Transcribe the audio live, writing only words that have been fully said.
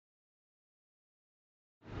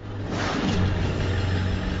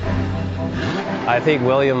I think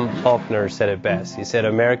William Faulkner said it best. He said,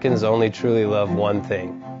 Americans only truly love one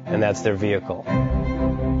thing, and that's their vehicle.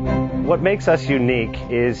 What makes us unique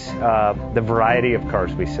is the variety of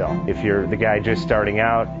cars we sell. If you're the guy just starting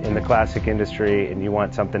out in the classic industry and you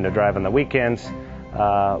want something to drive on the weekends,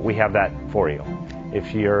 we have that for you.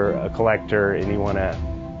 If you're a collector and you want to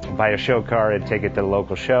buy a show car and take it to the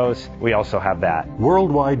local shows, we also have that.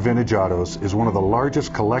 Worldwide Vintage Autos is one of the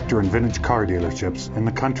largest collector and vintage car dealerships in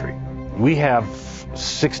the country. We have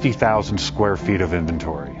 60,000 square feet of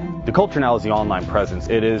inventory. The culture now is the online presence.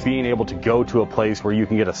 It is being able to go to a place where you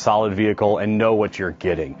can get a solid vehicle and know what you're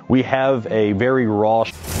getting. We have a very raw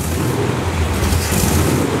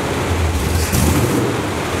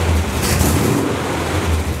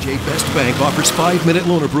Best Bank offers 5-minute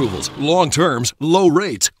loan approvals, long terms, low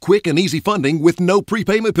rates, quick and easy funding with no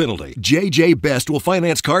prepayment penalty. JJ Best will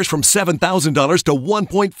finance cars from $7,000 to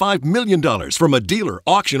 $1.5 million from a dealer,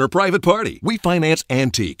 auction, or private party. We finance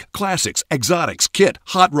antique, classics, exotics, kit,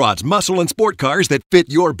 hot rods, muscle, and sport cars that fit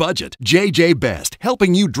your budget. JJ Best,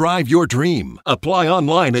 helping you drive your dream. Apply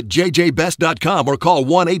online at jjbest.com or call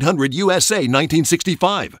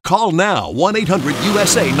 1-800-USA-1965. Call now,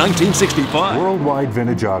 1-800-USA-1965. Worldwide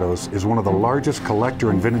Vintage Autos is one of the largest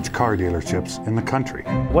collector and vintage car dealerships in the country.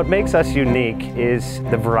 What makes us unique is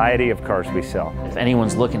the variety of cars we sell. If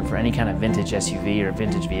anyone's looking for any kind of vintage SUV or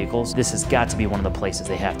vintage vehicles, this has got to be one of the places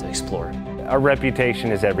they have to explore. Our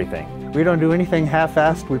reputation is everything. We don't do anything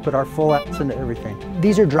half-assed. We put our full ass into everything.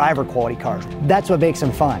 These are driver quality cars. That's what makes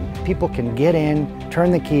them fun. People can get in,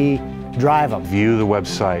 turn the key, drive them. View the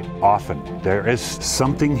website often. There is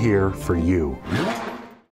something here for you.